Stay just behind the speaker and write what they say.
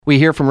We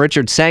hear from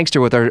Richard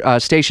Sangster with our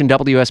station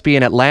WSB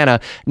in Atlanta,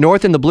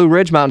 north in the Blue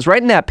Ridge Mountains,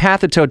 right in that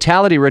path of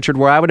totality, Richard,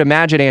 where I would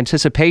imagine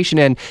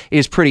anticipation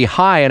is pretty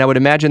high, and I would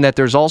imagine that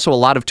there's also a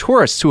lot of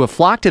tourists who have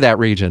flocked to that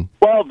region.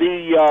 Well,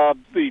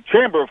 the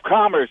Chamber of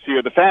Commerce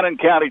here, the Fannin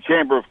County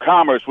Chamber of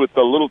Commerce with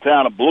the little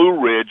town of Blue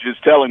Ridge is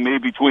telling me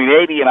between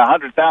 80 and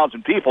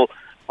 100,000 people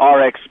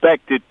are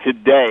expected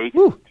today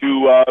to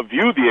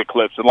view the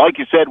eclipse. And like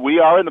you said, we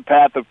are in the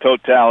path of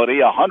totality.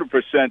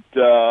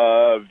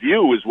 100%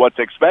 view is what's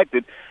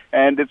expected,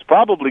 and it's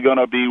probably going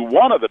to be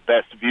one of the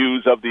best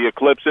views of the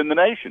eclipse in the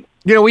nation.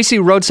 You know, we see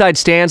roadside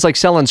stands like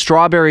selling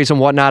strawberries and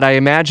whatnot. I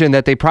imagine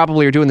that they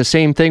probably are doing the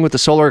same thing with the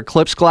solar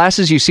eclipse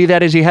glasses. You see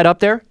that as you head up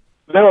there?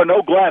 There are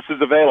no glasses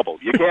available.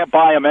 You can't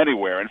buy them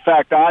anywhere. In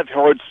fact, I've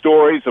heard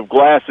stories of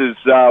glasses,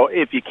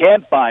 if you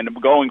can't find them,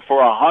 going for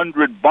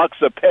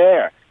 $100 a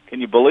pair. Can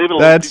you believe it?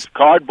 That's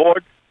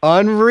cardboard.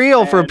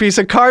 Unreal for a piece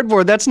of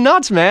cardboard. That's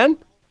nuts, man.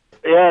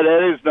 Yeah,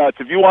 that is nuts.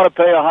 If you want to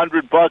pay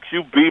 $100,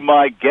 you be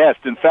my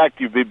guest. In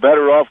fact, you'd be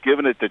better off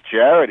giving it to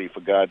charity,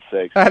 for God's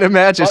sake. I'd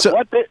imagine.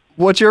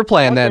 What's your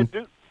plan then?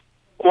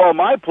 Well,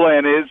 my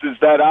plan is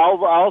that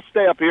I'll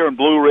stay up here in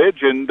Blue Ridge,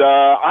 and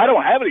I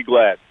don't have any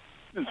glass.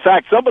 In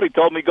fact, somebody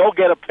told me go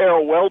get a pair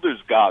of welder's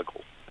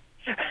goggles.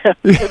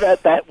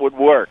 that would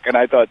work, and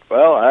I thought,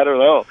 well, I don't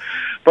know.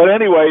 But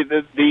anyway,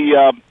 we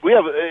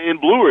have in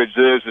Blue Ridge.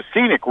 There's a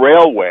scenic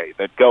railway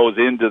that goes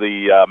into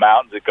the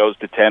mountains. It goes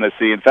to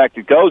Tennessee. In fact,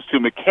 it goes to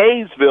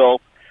McKaysville,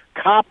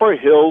 Copper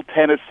Hill,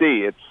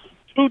 Tennessee. It's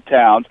two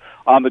towns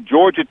on the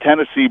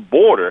Georgia-Tennessee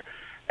border,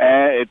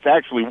 and it's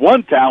actually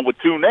one town with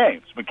two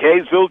names: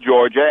 McKaysville,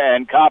 Georgia,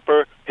 and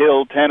Copper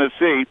Hill,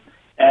 Tennessee.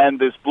 And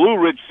this Blue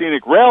Ridge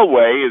Scenic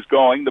Railway is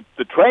going.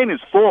 The train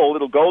is full.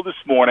 It'll go this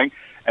morning.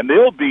 And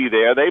they'll be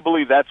there. They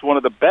believe that's one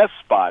of the best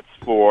spots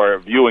for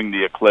viewing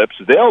the eclipse.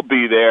 They'll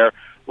be there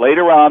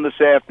later on this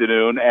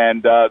afternoon,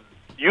 and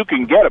you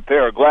can get a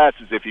pair of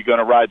glasses if you're going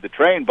to ride the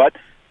train. But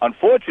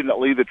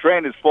unfortunately, the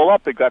train is full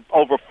up. They've got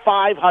over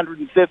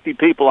 550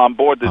 people on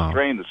board this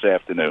train this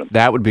afternoon.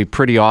 That would be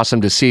pretty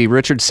awesome to see.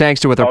 Richard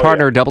Sangster with our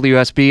partner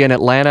WSB in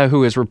Atlanta,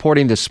 who is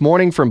reporting this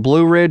morning from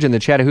Blue Ridge and the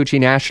Chattahoochee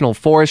National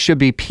Forest. Should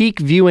be peak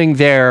viewing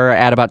there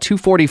at about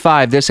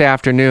 2:45 this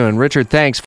afternoon. Richard, thanks.